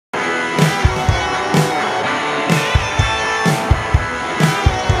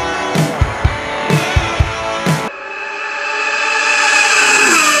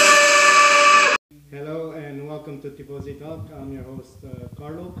welcome to Tifosi Talk. I'm your host,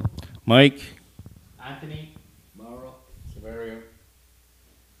 Carlo. Mike. Anthony. Mauro. Severio.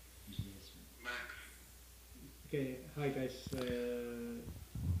 Okay, hi guys.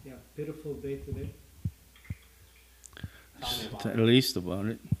 Yeah, beautiful day today. At least about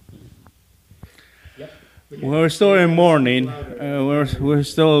it. Yep. We're still in morning. We're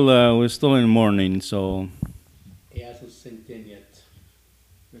still in morning. So It hasn't sink in yet.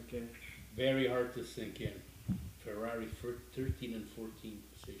 Okay. Very hard to sink in. Ferrari for 13 and 14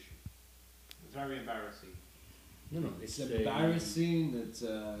 position. It's very embarrassing. No, It's embarrassing. It's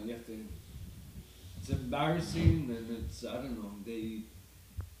you have to. It's embarrassing, and it's I don't know. They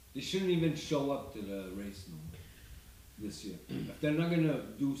shouldn't even show up to the race this year. If they're not gonna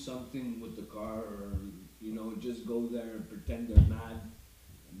do something with the car, or just go there and pretend they're mad,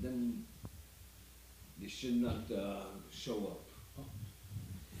 then they should not show up.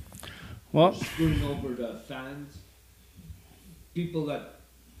 well, Screwing over the fans, people that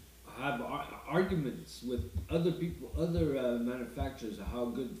have arguments with other people, other manufacturers, of how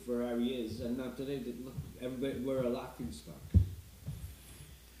good Ferrari is, and now today, look, everybody, we're a laughing stock.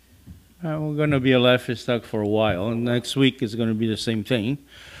 we're gonna be a laughing stock for a while. And next week is gonna be the same thing.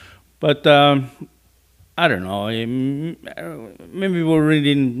 But I don't know. Maybe we're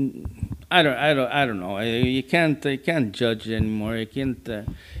reading. I don't know. You can't judge anymore.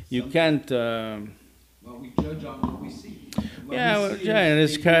 You can't. Well, we judge on what we see. What Yeah, we well, see yeah,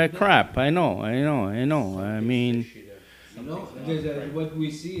 is it's they do crap. I know. I mean, what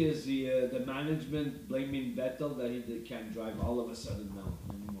we see is the management blaming Vettel that he can't drive all of a sudden now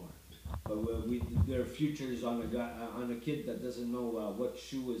anymore. But their future is on a kid that doesn't know what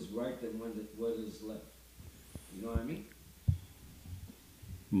shoe is right and what is left. You know what I mean?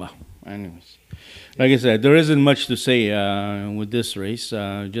 well, anyways, like I said, there isn't much to say with this race.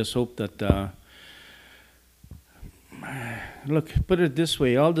 Just hope that. Look, put it this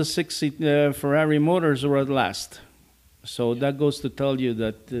way: all the six-seat Ferrari motors are at last. So that goes to tell you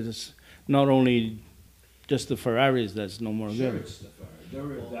that it's not only just the Ferraris that's no more Sure, good. it's the Ferrari.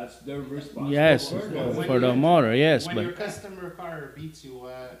 That's their responsibility. Yes, When for the you- motor, yes, when but your customer car beats you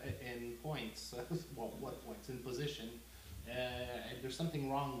in points, what points in position, and there's something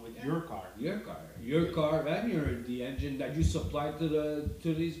wrong with your car. Your car, and the engine that you supply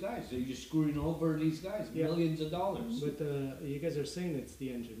to these guys. So you're screwing over these guys, Yeah. millions of dollars. But you guys are saying it's the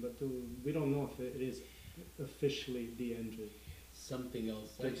engine, but we don't know if it is officially the engine. Something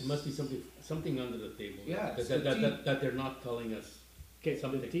else. There must be something under the table. Yeah, it's that they're not telling us. Okay,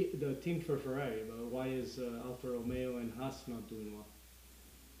 Something. the team for Ferrari, but why is Alfa Romeo and Haas not doing well?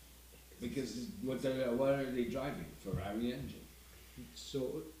 Because what are they driving? Ferrari engine.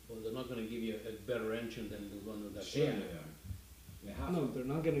 So Well, they're not going to give you a better engine than the one that Sure they they have. are. They have no, to. they're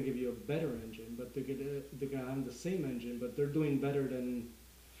not going to give you a better engine, but they're gonna have the same engine, but they're doing better than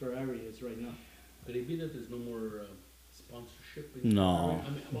Ferrari is right now. Could it be that there's no more sponsorship? No. I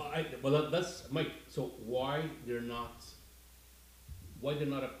mean, that's Mike. So why they're not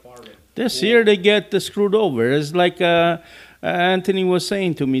a part of this year they get screwed over. It's like Anthony was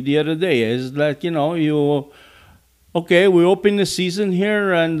saying to me the other day. It's like okay, we open the season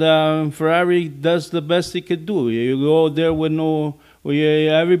here, and Ferrari does the best he could do. You go there with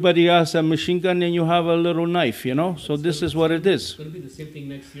everybody has a machine gun, and you have a little knife. So this is what it is. It's going to be the same thing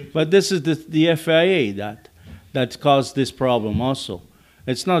next year. But this is the FIA that caused this problem also.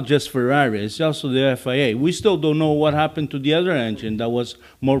 It's not just Ferrari, it's also the FIA. We still don't know what happened to the other engine that was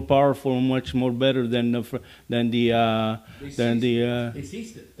more powerful, much more better than the They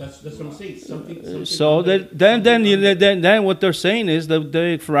seized it. That's what I'm saying. Something. so then what they're saying is that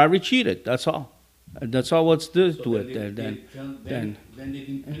the Ferrari cheated. That's all. That's all what's to it. Then they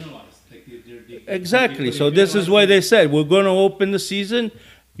didn't penalize. Like Exactly. So this is why they said we're going to open the season.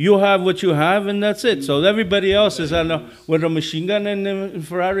 You have what you have, and that's it. So everybody else is with a machine gun, and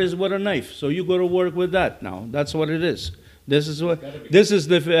Ferrari is with a knife. So you go to work with that now. That's what it is. This is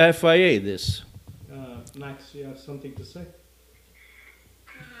the FIA. This. Max, you have something to say?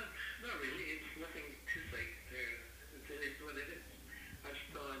 Not really. It's nothing to say. It's what it is. I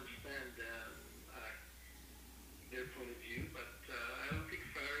still understand their point of view, but I don't think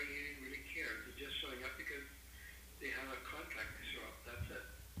Ferrari really cares. They're just showing up because they have a contract to show up. That's it.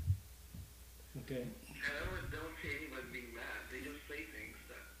 Okay. And I don't see anyone being mad. They just say things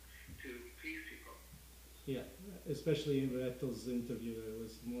to please people. Yeah, especially in Vettel's interview, it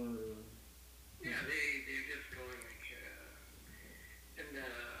was more. Yeah, they're just going like, and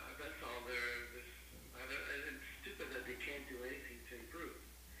that's all. It's stupid that they can't do anything to improve.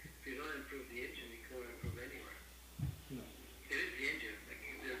 If you don't improve the engine, you can't improve anywhere. No. It is the engine. Like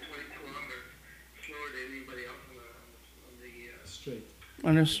they're 20 kilometers slower than anybody else on straight.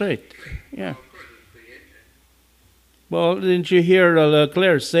 On a straight. Yeah. Of course, it's the engine. Well, didn't you hear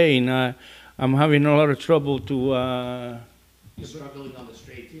Leclerc saying, I'm having a lot of trouble to, He's struggling on the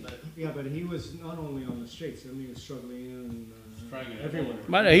straight, but Yeah, but he was not only on the straights. I mean, he was struggling Struggling everywhere.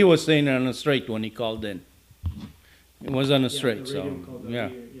 but he was saying on a straight when he called in. It was on a Yeah, straight, the so, radio call that yeah.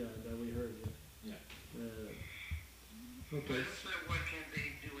 that we heard. Yeah. Okay. But it's not, why can't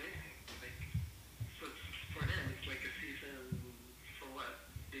they do anything? Like, so for them, it's like a season for what?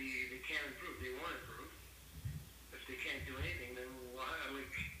 They can't improve. They won't improve. If they can't do anything, then why?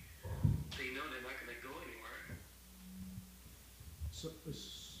 Like, they know they're not going to go anywhere.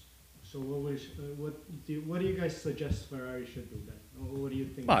 So what do you guys suggest Ferrari should do then? Or what do you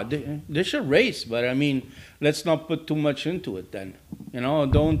think? Well, they should race, but I mean, let's not put too much into it then. You know,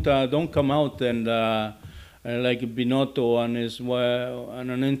 don't come out and like Binotto on on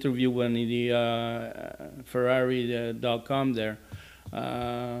an interview when the Ferrari.com there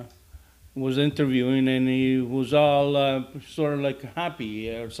was interviewing, and he was all sort of like happy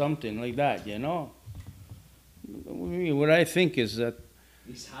or something like that. You know, what I think is that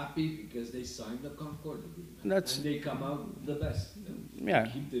He's happy because they signed the Concord agreement. That's- and they come out the best. Yeah.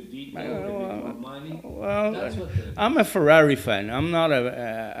 Keep the veto, I- they make more money. well, That's what the, I'm a Ferrari fan. I'm not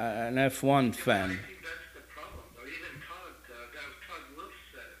an F1 fan. I think that's the problem. Or even Todd, Todd Wolff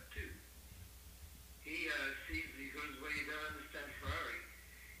said it too. He goes, well, you don't understand Ferrari.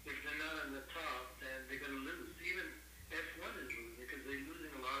 If they're not on the top, then they're going to lose. Even F1 is losing because they're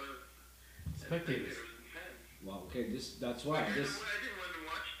losing a lot of Spectators. and fans. well, okay, that's why I this. didn't want to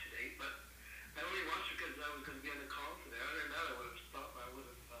watch today, but I only watched because I was going to be on the call today. Other than that, I would have stopped. I would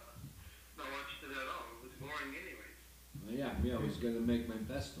have not watched it at all. It was boring anyways. Yeah, me, I was gonna make my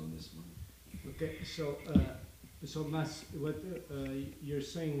best on this one. Okay, so Mas, what you're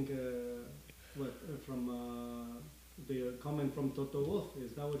saying? From the comment from Toto Wolff?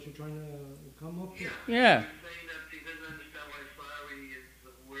 Is that what you're trying to come up with? Yeah. He's saying that he doesn't understand why Ferrari is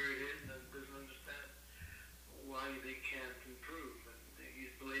where it is and doesn't understand why they can't improve. And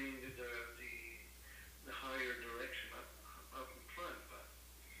he's blaming the higher direction up in front.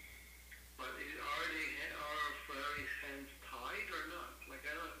 But are Ferrari's hands tied or not? Like,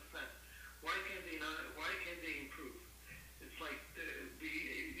 I don't understand. Why can't they not? Why can't they improve? It's like the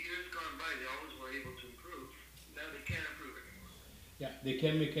years gone by, they always were able to improve. Now they can't improve anymore. Yeah, they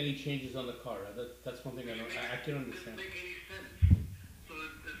can't make any changes on the car. That's one thing I can Doesn't understand. make any sense. So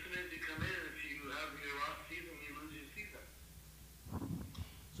as soon as you come in, if you have your off season, you lose your season.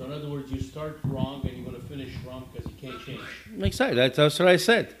 So in other words, you start wrong and you're going to finish wrong because you can't change. Makes sense. That's what I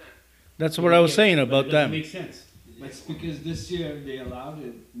said. That's what I was saying But about it doesn't them. make sense. It's because this year they allowed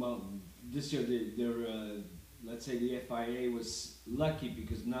it. Well, this year they're let's say the FIA was lucky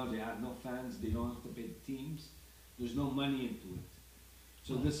because now they have no fans. They don't have to pay the teams. There's no money into it.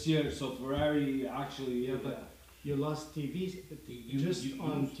 So this year, so Ferrari actually, Yeah, but you lost TVs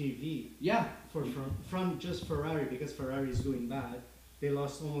on TV yeah, from just Ferrari because Ferrari is doing bad. They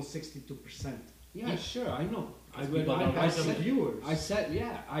lost almost 62%. yeah, sure, I know. I Because people don't I Because of said, viewers.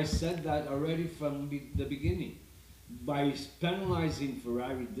 I said that already from the beginning. By penalizing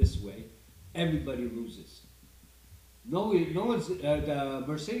Ferrari this way, everybody loses. No one's the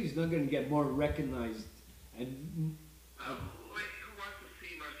Mercedes is not going to get more recognized, and Like, who wants to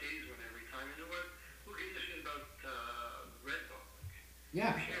see Mercedes win every time? You know what? Who gives a shit about Red Bull?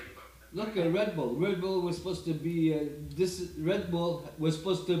 yeah. Who cares about them? Look at Red Bull. Red Bull was supposed to be Red Bull was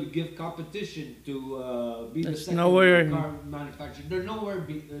supposed to give competition to be the It's second nowhere- car manufacturer. They're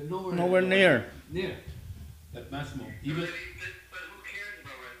Nowhere near. Near. But Massimo, But even who cares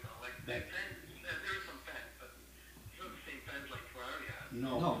about Red Bull? Like, That- fans, there are some fans, but it's not the same fans like Ferrari has.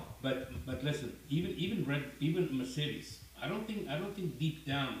 no. But listen, even Mercedes. I don't think deep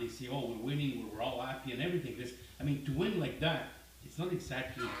down they say, oh, we're winning, we're all happy and everything. I mean, to win like that, it's not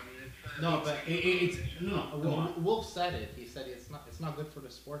exactly. I mean, it's, no, but It's no. Come on. Wolf said it. He said it's not good for the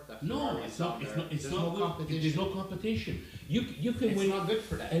sport that No, Ferrari it's is not. on It's there. not. It's There's not no good. competition. There's no competition. You can It's win. not good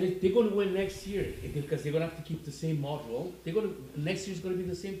for that. And if they're going to win next year because they're going to have to keep the same module. Next year's going to be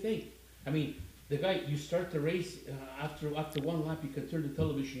the same thing. I mean, the guy you start the race after one lap, you can turn the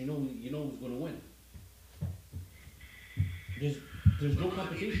television. You know who's going to win. There's no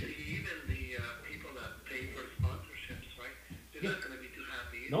competition. Even the people that pay for sponsorships, right? They're not going to be too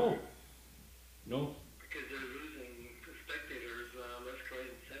happy either. No. Because they're losing spectators left, right,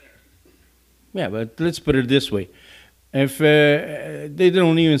 and center. Yeah, but let's put it this way. If they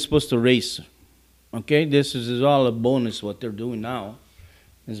don't even supposed to race, okay, this is all a bonus what they're doing now.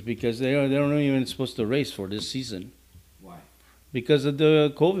 Is because they don't even supposed to race for this season. Why? Because of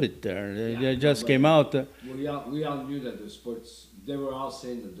the COVID there. They Yeah, just but- came out. We all knew that the sports they were all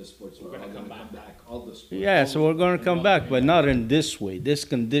saying that the sports were We're all gonna going to come come back. All the sports. Yeah, so we're going to come back, but not in this way, this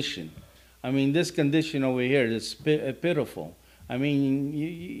condition. I mean, this condition over here is pitiful. I mean,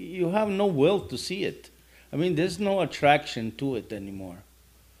 you have no will to see it. I mean, there's no attraction to it anymore.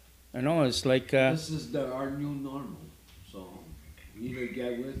 You know, it's like, This is our new normal. So either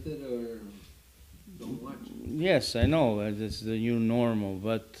get with it or don't watch it. yes, I know, it's the new normal,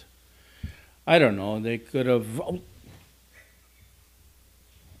 but I don't know, they could have,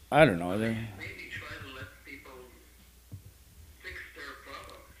 I don't know, they, Maybe try to let people fix their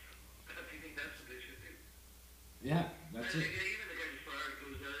problems. I think that's what they should do. Yeah, that's it. Even the guy before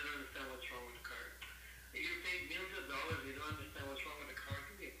goes, I don't understand what's wrong with the car. You pay millions of dollars, you don't understand what's wrong with the car.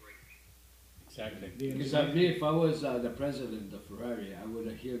 Give me a break. Exactly. Because if I was the president of Ferrari, I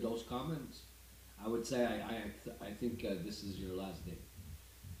would hear those comments. I would say, I think this is your last day.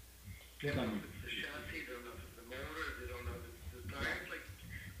 They don't know if it's the chassis, they don't know if it's the motor, they don't know if it's the tires. Like,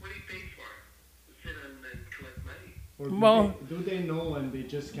 what do you pay for? To sit and collect money. Or Well- do they know and they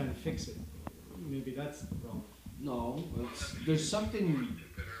just can't fix it? Maybe that's the problem. No, there's something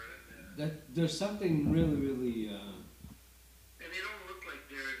there's something really, really. And they don't look like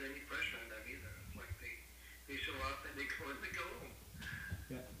there's any pressure on them either. It's like they show up and they go and they go home.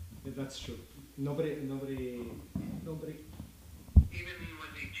 Yeah, that's true. Nobody. Even when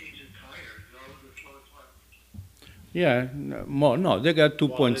they change the tires, it's always the slowest one. yeah, no, they got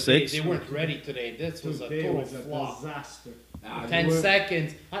 2.6. They weren't ready today. This was a Today total was a flop. disaster. 10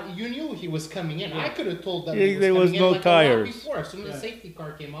 seconds. You knew he was coming in. I could have told them Yeah, he was there coming was in no like a lap tires. before. As soon as the Yeah. safety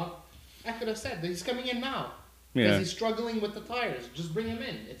car came up, I could have said that he's coming in now. Because Yeah. he's struggling with the tires. Just bring him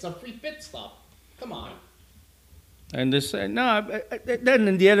in. It's a free pit stop. Come on. And this, then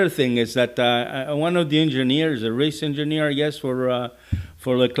the other thing is that one of the engineers, a race engineer, I guess, for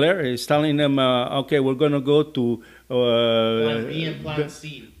Leclerc, is telling them, okay, we're going to go to Plan B and Plan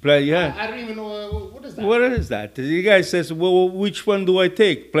C. yeah. I don't even know what is that. What is that? The guy says, well, which one do I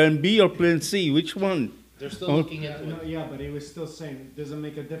take? Plan B or Plan C? Which one? They're still Oh. looking into No, it. yeah, but he was still saying it doesn't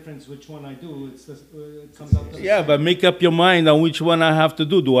make a difference which one I do. It's the, it comes out to the Yeah, same. but make up your mind on which one I have to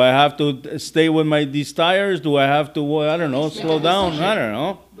do. Do I have to stay with these tires? Do I have to, I don't know, slow down? I don't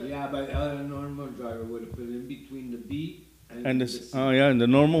know. Yeah, but a normal driver would have put in between the B And the this, C. oh yeah, and the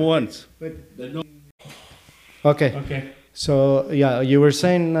normal ones. But The no- Okay, Okay. so yeah, you were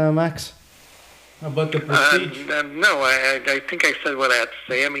saying, Max? About the No, I think I said what I had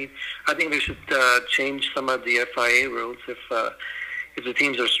to say. I mean, I think they should change some of the FIA rules if the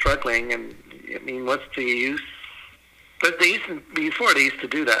teams are struggling. And I mean, what's the use? But before they used to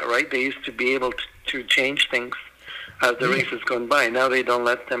do that, right? They used to be able to change things as the race has gone by. Now they don't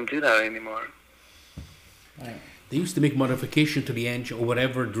let them do that anymore. They used to make modification to the engine or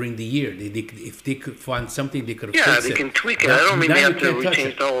whatever during the year. If they could find something, they could have Yeah, fixed they it. can tweak it. Now- I don't mean now they you have to can't touch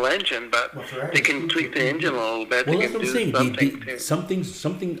change it. the whole engine, but Well, Ferrari they can tweak the engine a little bit. Well, they that's can what I'm do saying. something too.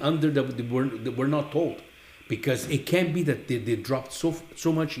 Something under that we're not told, because it can't be that they dropped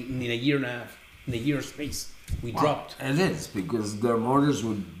so much in a year and a half, in a year space. We dropped. It is because their motors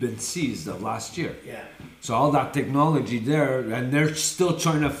would been seized last year. Yeah. So all that technology there, and they're still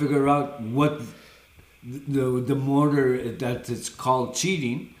trying to figure out what the motor that it's called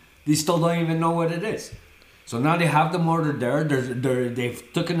cheating. They still don't even know what it is. So now they have the motor there. They've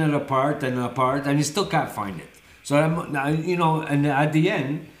taken it apart, and you still can't find it. So and at the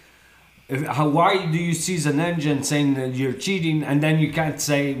end, why do you seize an engine saying that you're cheating, and then you can't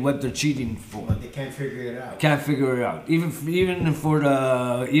say what they're cheating for? But they can't figure it out. Can't figure it out. Even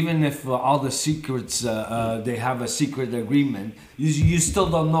if all the secrets they have a secret agreement, you still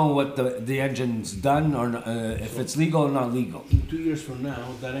don't know what the engine's done or if it's legal or not legal. In 2 years from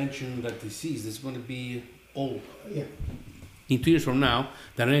now, that engine that they seized is going to be old. Yeah. In 2 years from now,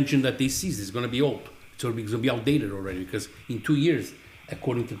 that engine that they seized is going to be old. It's going to be outdated already, because in 2 years,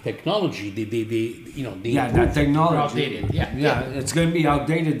 according to technology, they Yeah, that they're technology. outdated. Yeah. It's going to be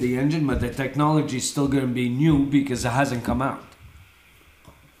outdated, the engine, but the technology is still going to be new because it hasn't come out.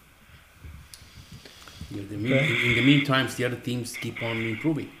 In the meantime, the other teams keep on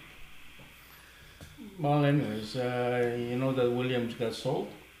improving. Well, anyways, you know that Williams got sold,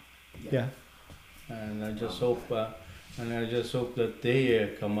 Yeah. and I just hope that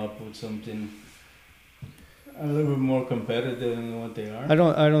they come up with something a little bit more competitive than what they are. I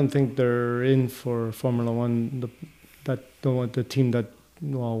don't think they're in for Formula One. The team that,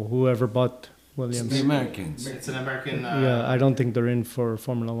 well, whoever bought Williams. The Americans. It's an American. Yeah, I don't think they're in for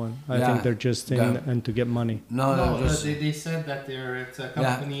Formula One. I Yeah. think they're just in Yeah. and to get money. No, No, they're just, they said that it's a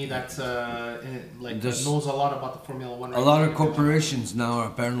company that's like Just- knows a lot about the Formula One. a lot of racing. corporations now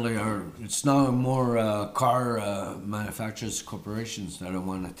apparently are. It's now more car manufacturers corporations that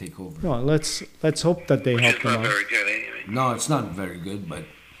want to take over. No, let's hope that they Which help is them not out. very good anyway. No, it's not very good, but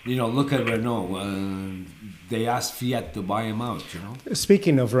you know, look at Renault. They asked Fiat to buy him out. You know,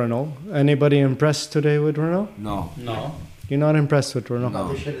 Speaking of Renault, anybody impressed today with Renault? no, No, You're not impressed with Renault?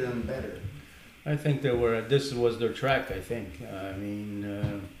 No. They should have done better. I think they were. This was their track. I think. I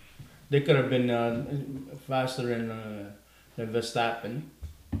mean, they could have been faster than Verstappen.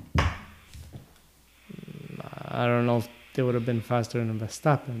 I don't know if they would have been faster than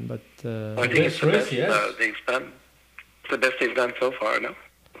Verstappen, but Well, I think This it's the race, best yes. they've done. It's the best they've done so far, no?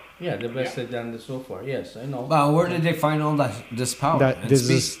 Yeah, the best they've done so far. Yes, I know. well, where did they find all this power? that and this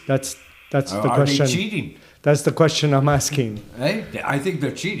speed? is that's Are, the are question. they cheating? That's the question I'm asking. Eh? I think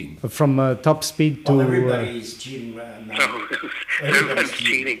they're cheating. From top speed to Well, everybody's cheating right now. So everyone's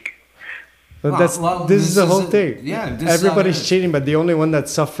cheating. but Well, this is the whole it. thing. Yeah, this Everybody's cheating, but the only one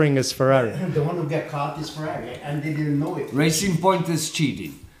that's suffering is Ferrari. The one who got caught is Ferrari, and they didn't know it. Racing Point is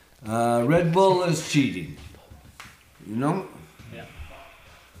cheating. Red Bull is cheating. You know?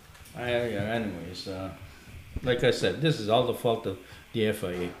 Anyways, like I said, this is all the fault of the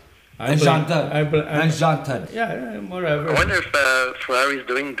FIA. And Jean Todt. And Jean Todt. Yeah, I whatever. wonder if Ferrari's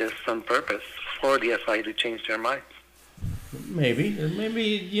doing this on purpose for the FIA to change their minds. Maybe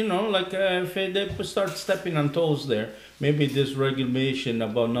you know, like if they start stepping on toes there, maybe this regulation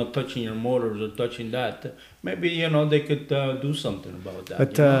about not touching your motors or touching that, maybe you know they could do something about that.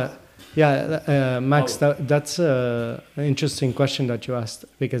 But you know? yeah, Max, Oh. that's an interesting question that you asked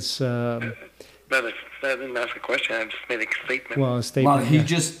because But I didn't ask a question, I just made a statement. well, a statement. Well, he yeah.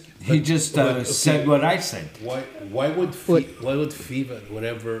 just but, said what I said. Why would FIFA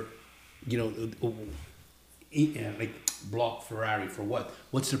whatever, you know, like block Ferrari for what?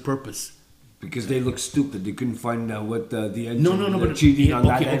 What's the purpose? Because they look stupid. They couldn't find what the engine. No, they're but- cheating yeah, on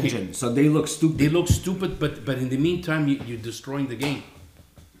that okay. engine. So they look stupid. They look stupid, but in the meantime you're destroying the game.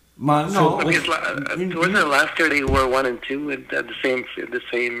 No, Because wasn't it last year they were 1 and 2 at the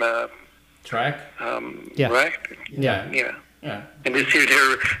same Track. Yeah. right? Yeah. Yeah. Yeah. And this year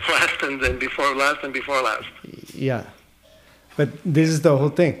they're last and then before last and before last. Yeah, but this is the whole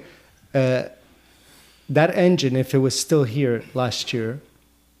thing. That engine, if it was still here last year,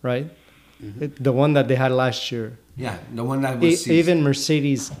 right? The one that they had last year, yeah, the one that was seized. even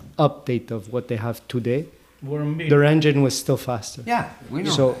Mercedes update of what they have today, We're in their engine was still faster. Yeah, we know.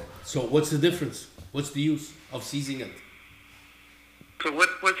 So So what's the difference? What's the use of seizing it? So what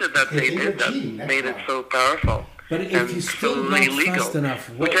was it that they They did were that cheating, that's made it why. so powerful? But if and you're so still not illegal? fast enough,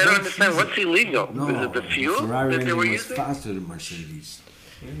 Which I don't understand. What's illegal? Is it the fuel Ferrari that they were engine was using? faster than Mercedes.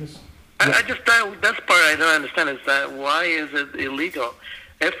 I just that's part I don't understand is that why is it illegal?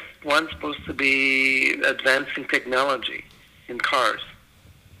 F1's supposed to be advancing technology in cars.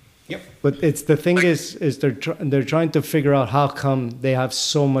 but it's the thing is they're trying to figure out how come they have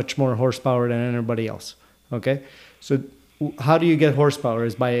so much more horsepower than anybody else. Okay, so how do you get horsepower?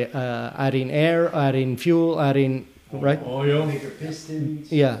 Is by adding air, adding fuel, adding right? Oil. Bigger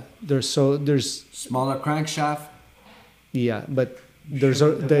pistons. Yeah, there's Smaller crankshaft. yeah, but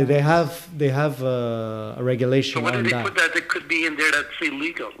they have a regulation So what on did they that. put that could be in there that's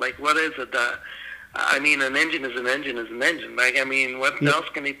illegal? Like what is it that? I mean, an engine is an engine is an engine. Like I mean, what else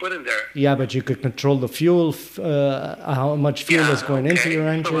can they put in there? Yeah, but you could control the fuel, how much fuel is going into okay. your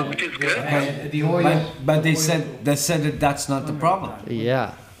So, engine. which is good. The oil. But they said that that's not the problem.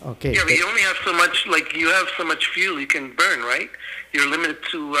 Yeah, okay. Yeah, but you only have so much. Like you have so much fuel you can burn, right? You're limited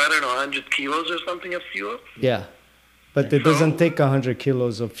to I don't know 100 kilos or something of fuel. Yeah, but it doesn't take 100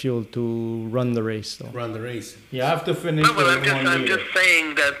 kilos of fuel to run the race, though. run the race. You have to finish No, but with I'm 1 liter. just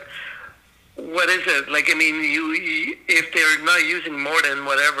saying that. What is it? Like, I mean, you if they're not using more than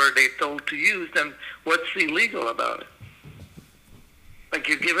whatever they're told to use, then what's illegal about it? Like,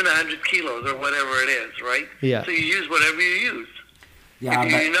 you're given 100 kilos or whatever it is, right? Yeah. So you use whatever you use. Yeah,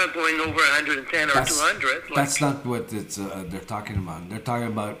 if you're but not going over 110 or 200, like, that's not what they're talking about. They're talking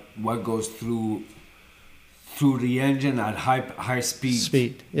about what goes through the engine at high speed.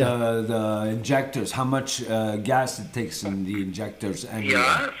 Speed, yeah. The injectors, how much gas it takes in the injectors, and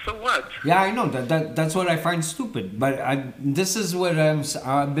yeah, so what? yeah, I know that's what I find stupid. But this is what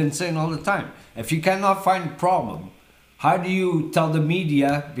I've been saying all the time. If you cannot find a problem, how do you tell the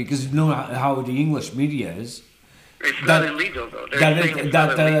media? Because you know how the English media is. It's That- not illegal, though. They're saying it's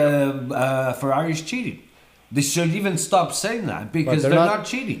not illegal. Ferrari's cheating. They should even stop saying that because they're they're not- not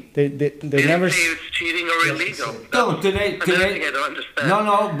cheating. They They never. didn't say it's cheating or illegal. No, today, Another thing I today. don't understand.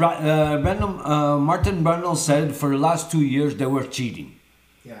 Martin Brundle said for the last 2 years they were cheating.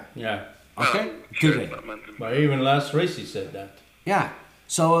 Yeah. Yeah. Okay, Sure, today. But even last race he said that. Yeah.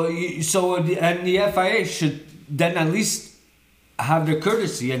 And the FIA should then at least have the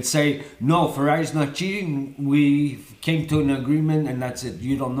courtesy and say, no, Ferrari's not cheating. We came to an agreement, and that's it.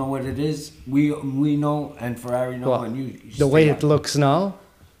 You don't know what it is. We know, and Ferrari know, Well, and you. The way stay it out. looks now,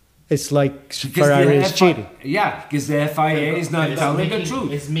 it's like Because Ferrari the is cheating. Yeah, because the FIA is not telling the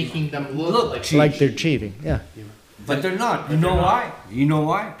truth. It's making them look, Look, like Like they're cheating. Yeah. But they're not. You know why? You know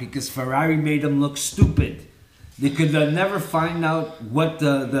why? Because Ferrari made them look stupid. They could never find out what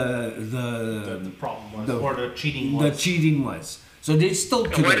the problem was, the- or the cheating the was. cheating was. So they still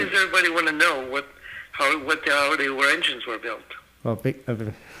And why today. does everybody want to know how engines were built? Well,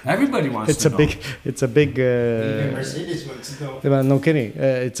 Everybody wants it's to a know. big. It's a big. Even Mercedes wants to know. Yeah, no kidding.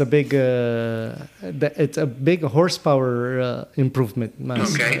 It's a big. It's a big horsepower improvement. Man.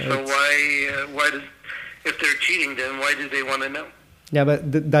 Okay, so It's- why does, if they're cheating, then why do they want to know? Yeah, but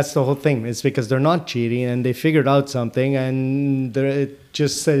that's the whole thing. It's because they're not cheating and they figured out something, and it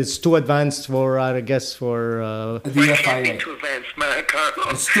just says it's too advanced for, I guess, for. The Why can't FIA. be too advanced, man, Carlo?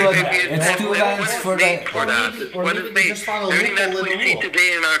 It's too advanced for What is the- made for that? or What maybe is they made? just found a Everything that loophole we in the see rule. today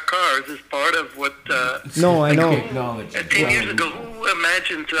in our cars is part of what. No, I know. Technology. 10 years ago, who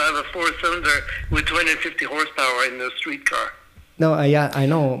imagined to have a four-cylinder with 250 horsepower in a street car? No, yeah, I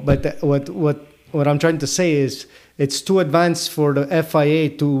know. But what I'm trying to say is it's too advanced for the FIA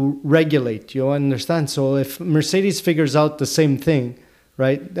to regulate. You understand? So if Mercedes figures out the same thing,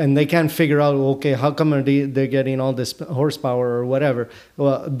 right, and they can't figure out, okay, how come they're getting all this horsepower or whatever,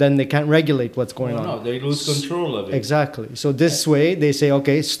 well, then they can't regulate what's going on. No, they lose control of it. Exactly. So this way they say,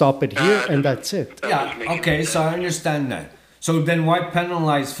 okay, stop it here, and that's it. That was Yeah, making okay, so I understand that. So then why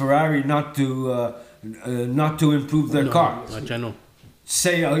penalize Ferrari not to improve their car? I know.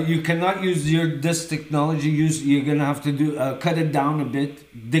 Say you cannot use this technology. You're gonna have to cut it down a bit.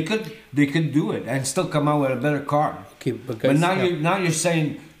 They could do it and still come out with a better car. Okay, But now you're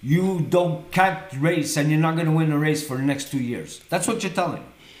saying you can't race and you're not gonna win a race for the next 2 years. That's what you're telling.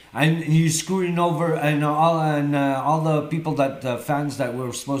 And you're screwing over all the people that fans that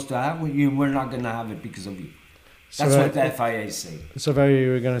we're supposed to have. We're not gonna have it because of you. That's So what the FIA is saying. So, Barry, you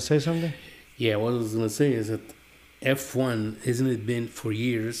were going to say something? Yeah, what I was gonna say is that F1 hasn't it been for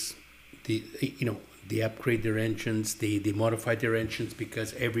years? They upgrade their engines, they modify their engines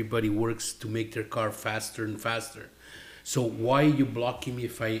because everybody works to make their car faster and faster. So why are you blocking me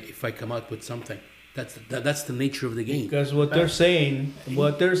if I come out with something? That's the nature of the game. Because what they're saying,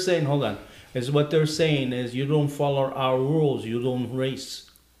 hold on, what they're saying is you don't follow our rules, you don't race.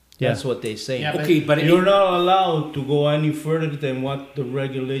 That's what they say. Yeah, Okay, but You're not allowed to go any further than what the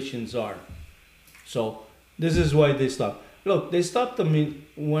regulations are. So this is why they stopped. Look, they stopped them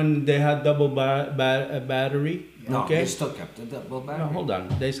when they had double battery. No, Okay. they still kept the double battery. No, hold on.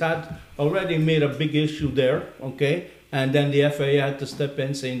 They had already made a big issue there, okay? And then the FAA had to step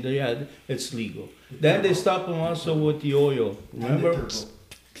in saying that it's legal. Then they stopped them also with the oil, remember?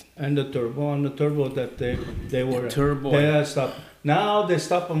 And the turbo that they were. turbo. They had stopped. Now they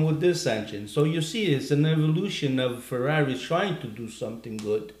stop them with this engine. So you see, it's an evolution of Ferrari trying to do something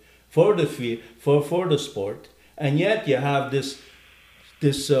good for the for the sport, and yet you have this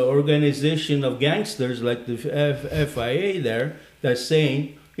organization of gangsters like the FIA there that's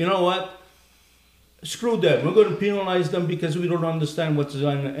saying, you know what? Screw them. We're going to penalize them because we don't understand what's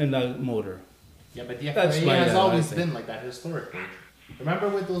in that motor. Yeah, but the That's FIA my, has always I think. been like that historically. Remember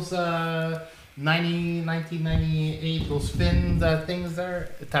with those 1998, those fin things there?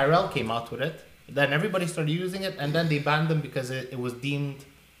 Tyrrell came out with it. Then everybody started using it, and then they banned them because it was deemed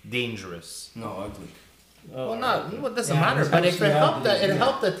dangerous. No, ugly. Well, not, it doesn't Yeah, matter. it's But if it actually helped, ugly, it yeah.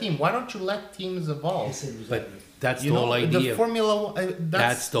 helped the team. Why don't you let teams evolve? But that's You the know, whole the idea. Formula One.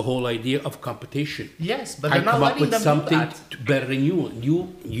 That's the whole idea of competition. Yes, but I they're not come up letting with them something do that. better than you.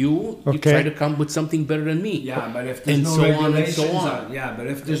 You Okay. try to come with something better than me. Yeah, but if there's And no so on and regulations, so on. yeah, but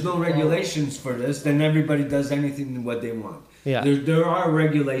if there's no regulations for this, then everybody does anything what they want. Yeah. There are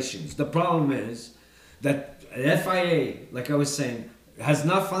regulations. The problem is that FIA, like I was saying, has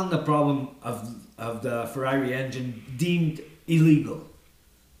not found the problem of the Ferrari engine deemed illegal.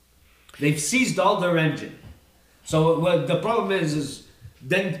 They've seized all their engine. So what the problem is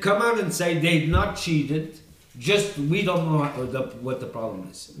then come out and say they've not cheated. Just we don't know what the problem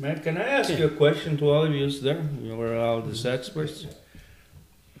is. Man, can I ask you a question to all of you there? You were all these experts.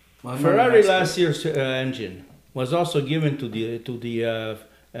 I'm not an Ferrari expert. last year's engine was also given to the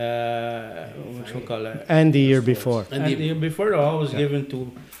what you call it? And the year before. And the year before, I was given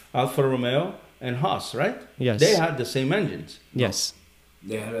to Alfa Romeo and Haas, right? Yes. They had the same engines. Yes.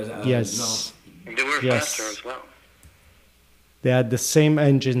 They had a, Yes. They were Yes. faster as well. They had the same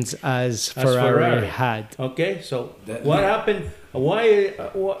engines as Ferrari Ferrari. had. Okay, so That- what happened? Why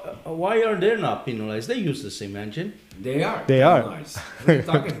are they not penalized? They use the same engine. They are. They are. penalized. What are you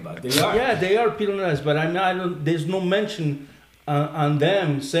talking about? They are. Yeah, they are penalized, but I don't. There's no mention on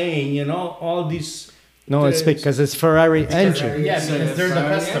them saying, you know, all these. No, it's because it's Ferrari engine. Yeah, It's, because they're the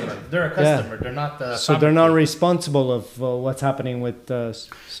Ferrari customer. engine. They're a customer. They're not the. So they're not fabricator. responsible of what's happening with. Sorry.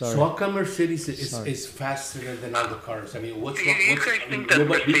 So how come Mercedes Sorry. is faster than other cars? I mean, what's Do wrong? you What's, guys I mean, think that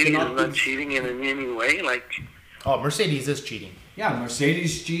nobody- we Mercedes is cannot not put- cheating in any way? Like, Oh, Mercedes is cheating. Yeah,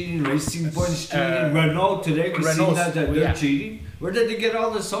 Mercedes cheating, Racing Point's cheating, Renault today we see Renault's- that they're yeah. cheating. Where did they get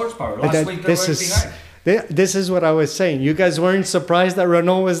all this horsepower? But Last that- week they this were is behind. this is what I was saying. You guys weren't surprised that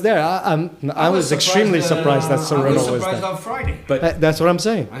Renault was there. I was extremely surprised that I Renault was was surprised there. on Friday. That's what I'm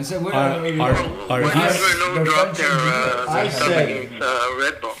saying. I said, where Are- are we? are- when Haas- did Renault they're drop French their I stuff said- against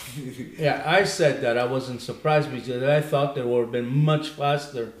Red Bull? Yeah, I said that I wasn't surprised because I thought they would have been much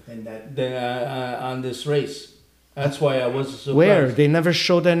faster And that than on this race. That's why I wasn't surprised. Where they never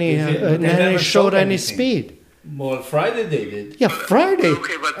showed any, They did- they never never showed showed any anything. speed. Well, Friday they did. Yeah, Friday.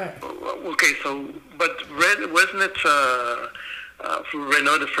 Okay, but okay, so but wasn't it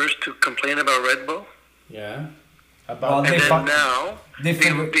Renault the first to complain about Red Bull? Yeah. About They And then fuck- now they they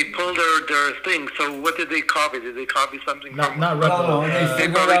figured- pulled their thing. So what did they copy? Did they copy something not from? not Red No, Bull. no, they They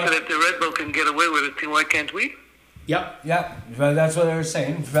figured probably out. said if the Red Bull can get away with it, then why can't we? Yep. Yeah, well, that's what they were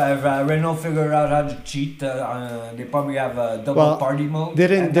saying. Renault figured out how to cheat. They probably have a double Well, party mode.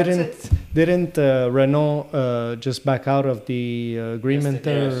 Didn't and that's didn't it. Renault just back out of the agreement Yes,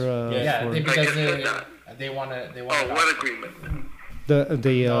 there? yes. Yeah, for because I just said they that. want to they Oh, want what agreement? the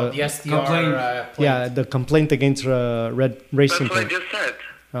the STR complaint. yeah, the complaint against Red That's Racing what I Point. just said.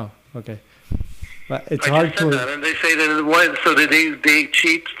 Oh, okay. But it's I hard just said that, to. and they say that it was. So did they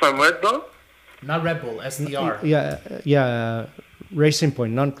cheat from Red Bull? not Red Bull, STR. Yeah, Racing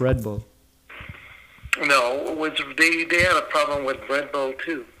Point, not Red Bull. No, they had a problem with Red Bull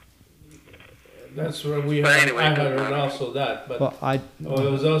too. That's where we But had. anyway, I it doesn't heard matter. also that, but Well, I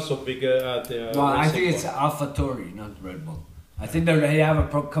it was also big at the. Well, I Racing think it's Point. AlphaTauri, not Red Bull. I think they have a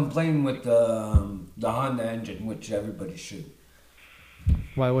complaint with the Honda engine, which everybody should.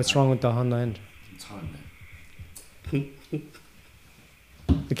 why? What's wrong with the Honda engine? It's Honda.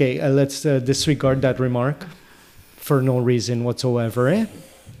 Okay, let's disregard that remark for no reason whatsoever. Eh?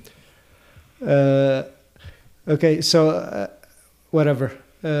 Okay, so whatever.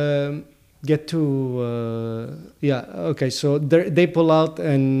 Get to yeah. Okay, so they pull out,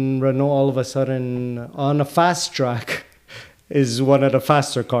 and Renault all of a sudden on a fast track is one of the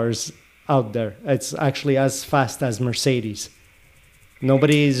faster cars out there. It's actually as fast as Mercedes.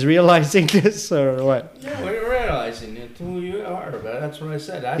 Nobody is realizing this, or what? Yeah, we're realizing it. Who you are, but that's what I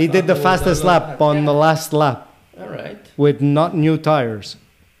said. I He thought did the there was fastest a lot lap of- on the Yeah. last lap All right, with not new tires.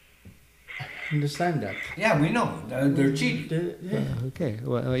 understand that. Yeah, we know they're cheating. Yeah. Okay,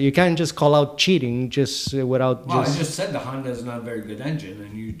 well, you can't just call out cheating just without Well, just. I just said the Honda is not a very good engine,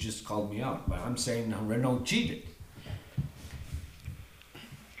 and you just called me out. But I'm saying Renault cheated.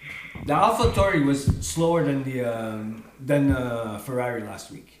 The AlphaTauri was slower than Ferrari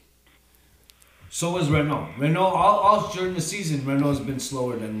last week. So was Renault. Renault all during the season, Renault's been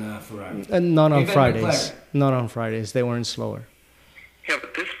slower than Ferrari. And not on Even Fridays. McLaren. Not on Fridays. They weren't slower. Yeah,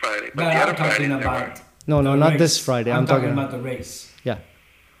 but this Friday. But But the I'm other Friday, talking they about weren't. No, no, the not race. this Friday. I'm talking about the race. Yeah.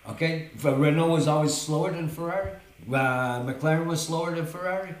 Okay, Renault was always slower than Ferrari. McLaren was slower than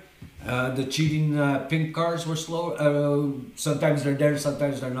Ferrari. The cheating pink cars were slower. Sometimes they're there,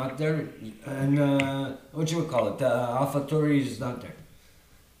 sometimes they're not there. And what you would call it? AlphaTauri is not there.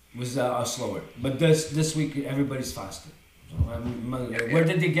 Was slower. But this week everybody's faster. So, where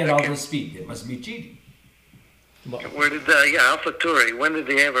did they get all the speed? It must be cheating. Where did AlphaTauri? When did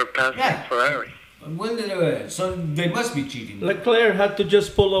they ever pass Yeah. Ferrari? When did so they must be cheating. Leclerc had to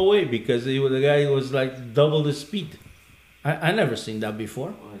just pull away because the guy was like double the speed. I never seen that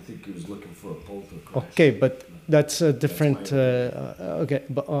before. I think he was looking for a polter crash. Okay, but that's a different. Okay,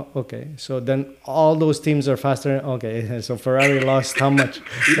 but okay. So then all those teams are faster. Okay, so Ferrari lost how much?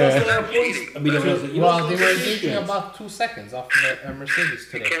 You know, there are points. I mean, Well, they were taking about 2 seconds off Mercedes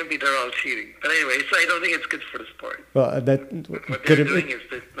It today. can't be they're all cheating. But anyway, so I don't think it's good for the sport. Well, that What could they're have. doing is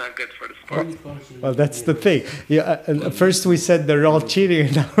it's not good for the sport. Well, that's the thing. Yeah, first we said they're all cheating,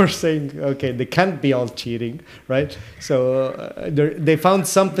 and now we're saying, okay, they can't be all cheating, right? So they found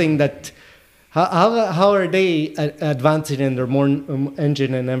something that How are they advancing in their more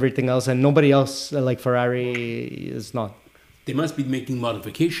engine and everything else, and nobody else like Ferrari is not? They must be making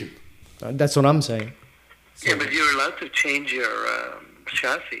modification. That's what I'm saying. Yeah, but you're allowed to change your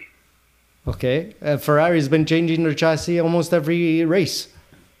chassis. Okay, Ferrari's been changing their chassis almost every race.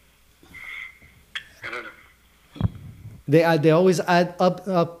 I don't know. They always add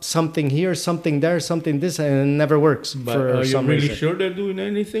up something here, something there, something this, and it never works But for are you some really reason. sure they're doing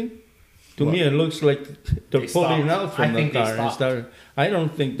anything? To me, it looks like they're They pulling stopped. out from I the think they car and stopped. start. I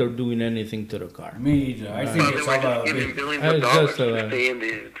don't think they're doing anything to the car. Me either. I think Well, they it's were all just a giving big. billions It's of dollars just, to stay in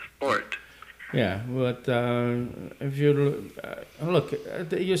the sport. Yeah, but if you look,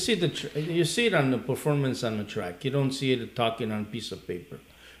 you see you see it on the performance on the track. You don't see it talking on a piece of paper.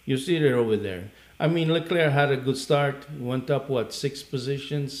 You see it over there. I mean, Leclerc had a good start. Went up 6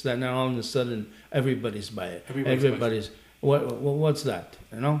 positions. Then all of a sudden, everybody's by it. Everybody's What's that?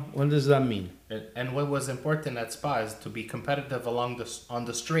 You know, what does that mean? And what was important at Spa is to be competitive on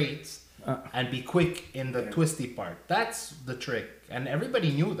the straights and be quick in the twisty part. That's the trick, and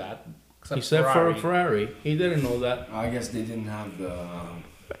everybody knew that. Except for Ferrari, he didn't know that. I guess they didn't have the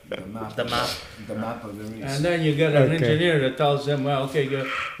map. The map. The map of the race. And then you get an Okay. engineer that tells them, well, okay,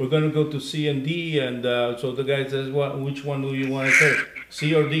 we're going to go to C and D, and so the guy says, which one do you want to take,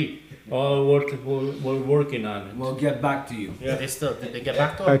 C or D? Oh, we're working on it. We'll get back to you. Yeah. Did they get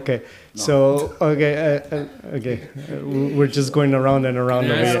back to it? Okay, so we're just going around and around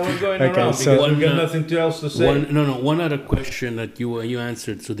over Yeah, here. we're going Okay, around so- because we got nothing else to say. One other question that you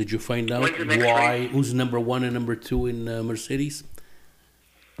answered. So did you find out When's the next why who's number 1 and number 2 in Mercedes?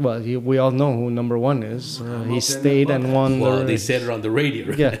 Well, we all know who number 1 is. He Hamilton stayed and and won. Well, the they race. said it on the radio.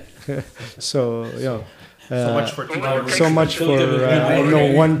 Right? Yeah. So yeah. So much for So much for no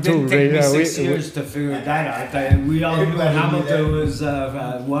 1-2. Didn't take me right? 6 years to figure that out. We all knew Hamilton was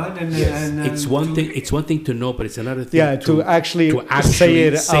one, and and It's one thing. It's one thing to know, but it's another thing. Yeah, to actually say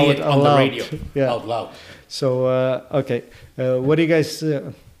it out on aloud. the radio, Yeah. out loud. So okay, what do you guys?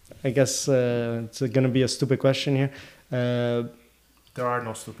 I guess it's going to be a stupid question here. There are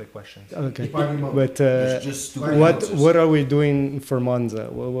no stupid questions. Okay, Party mode. but it's just stupid what answers. what are we doing for Monza?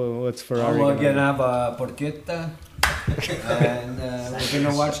 What's Ferrari? We're gonna gonna have a porchetta, and we're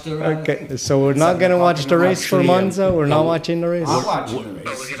gonna watch the. do? Okay, so we're not gonna watch the race for Monza. We're not watching the race. I'm watching the Oh,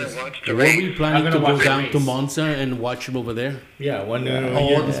 race. we're gonna watch the Were race. we planning I'm to gonna go watch the down to race. Monza and watch it over there? Yeah, when Oh, We're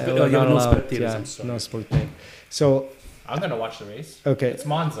yeah, not no allowed. spectators, I'm Yeah, sorry. no spectators. So I'm gonna watch the race. okay, It's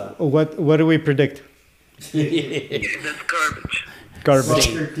Monza. what do we predict? That's garbage. Garbage.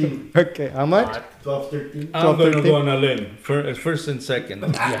 13. Okay, how much? 12, 13. I'm going to 12-13. go on a limb, first and second.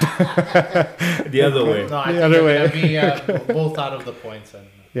 The other way. No, I The think other they're way. gonna be both out of the points. And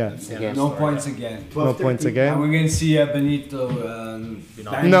Yeah. that's the end of the No story. points again. 12, No points 13. again. And we're gonna see Benito.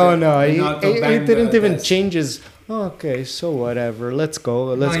 bang No, the- no, Benito bang he didn't the even desk. change his. Okay, so whatever. Let's go.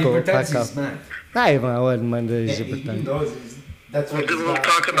 Let's No, go. he pretends Pack up. he's mad. I wouldn't mind that he's a He pretend. knows that's what We'll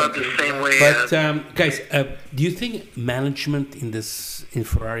talk about the same way But as guys, do you think management in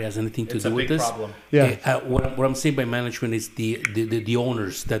Ferrari has anything to It's do a with big this? problem. Yeah. What I'm saying by management is the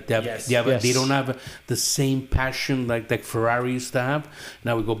owners that they have, Yes. they Yes. don't have the same passion like Ferrari used to have.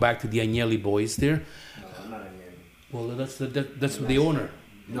 Now we go back to the Agnelli boys there. Well, that's the owner.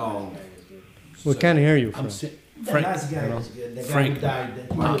 No. We can't hear you. I'm Frank. saying, The Frank, last guy was good. The guy Frank. who died.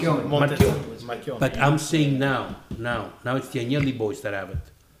 Marchione. but I'm saying now it's the Agnelli boys that have it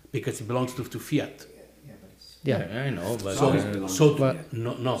because it belongs to Fiat. Yeah. I know, but So But-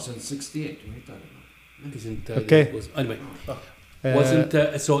 no, Since '68. What are you talking about? isn't Okay. anyway. Uh,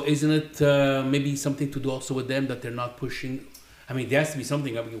 Wasn't so? Isn't it maybe something to do also with them that they're not pushing? I mean, there has to be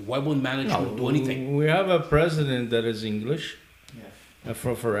something. I mean, why won't management do anything? We have a president that is English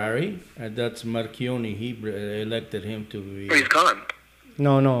for Ferrari, and that's Marchioni. He elected him to be. he's gone.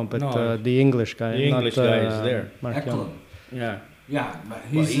 no, but No. the English guy. The English not, guy is there. Marchione. Eklund. Yeah. Yeah, but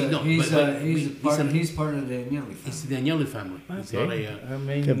Well, he's he- no, but he's part of the Agnelli It's family. the Agnelli family. It's not Okay. a, I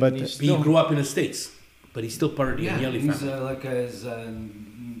mean, Yeah, but- he's he still- grew up in the States, but he's still part of the Yeah, Agnelli he's family. like his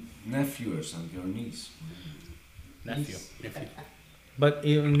nephew or something, or niece. Nephew. But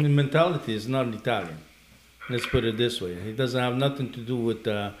in mentality, is not Italian. Let's put it this way. He doesn't have nothing to do with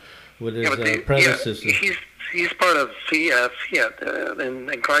his predecessor. He's part of Fiat and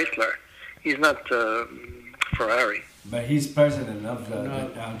Chrysler. He's not Ferrari. But he's president of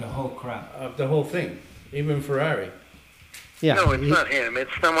the whole crap. Of the whole thing, even Ferrari. Yeah. No, it's not him.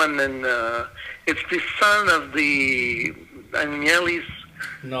 It's someone in. It's the son of the Agnelli's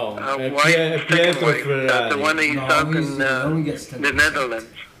No, wife, second Pietro wife, the one Ferrari. that he's No, out he's, in only gets 10%. the Netherlands.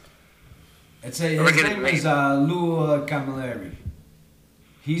 His Forget his name is Lou Camilleri.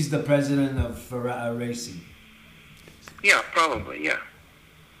 He's the president of Racing. Yeah, probably, yeah.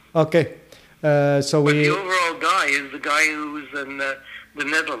 Okay. So But we. the overall guy is the guy who's in the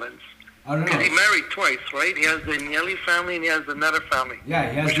Netherlands. I don't Because he know. married twice, right? He has the Agnelli family and he has another family. Yeah,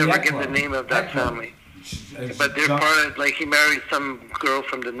 he has Which I the forget Ekblad. the name of that Ekblad. family. It's But they're John- part of, like, he married some girl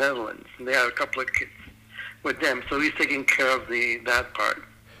from the Netherlands, and they had a couple of kids with them. So he's taking care of that part.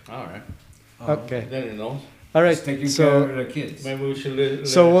 All right. Okay. Then you know. All right. He's taking care So of the kids. Maybe we should.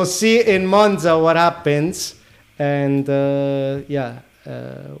 we'll see in Monza what happens, and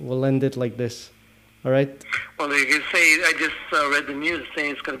we'll end it like this. All right. Well, you can say, I just read the news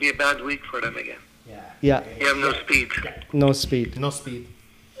saying it's going to be a bad week for them again. Yeah. You have no speed. No speed. No speed.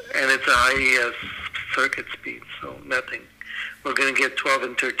 And it's a high circuit speed, so nothing. We're going to get 12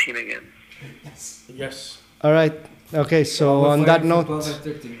 and 13 again. Yes. All right. Okay. So We're on that fighting for note, 12 and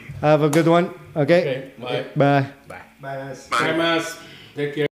 13. have a good one. Okay. Okay. Bye. Bye. Bye, guys. Bye, Mas.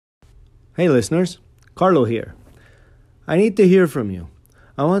 Take care. Hey, listeners. Carlo here. I need to hear from you.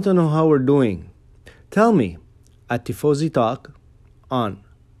 I want to know how we're doing. Tell me at Tifosi Talk on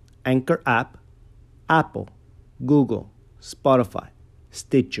Anchor app, Apple, Google, Spotify,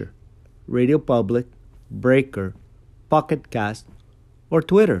 Stitcher, Radio Public, Breaker, Pocket Cast, or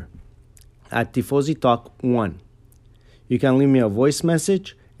Twitter at Tifosi Talk 1. You can leave me a voice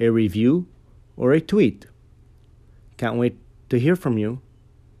message, a review, or a tweet. Can't wait to hear from you.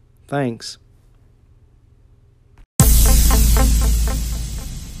 Thanks.